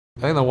I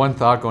think the one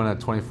thought going to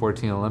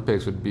 2014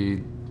 Olympics would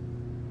be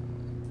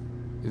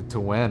to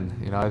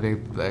win. I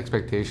think the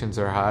expectations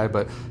are high,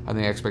 but I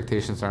think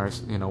expectations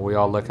aren't. We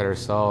all look at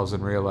ourselves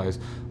and realize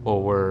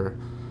what we're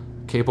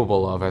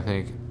capable of. I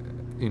think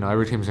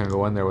every team's going to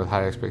go in there with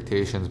high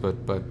expectations,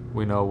 but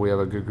we know we have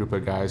a good group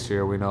of guys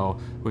here. We know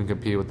we can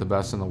compete with the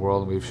best in the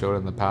world, and we've showed it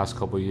in the past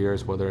couple of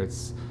years, whether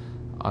it's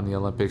on the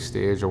Olympic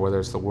stage or whether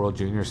it's the World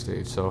Junior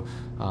stage. So,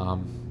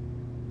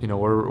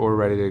 we're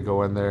ready to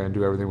go in there and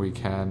do everything we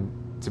can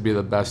to be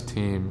the best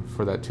team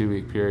for that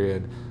 2-week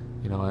period,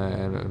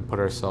 and put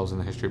ourselves in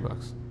the history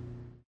books.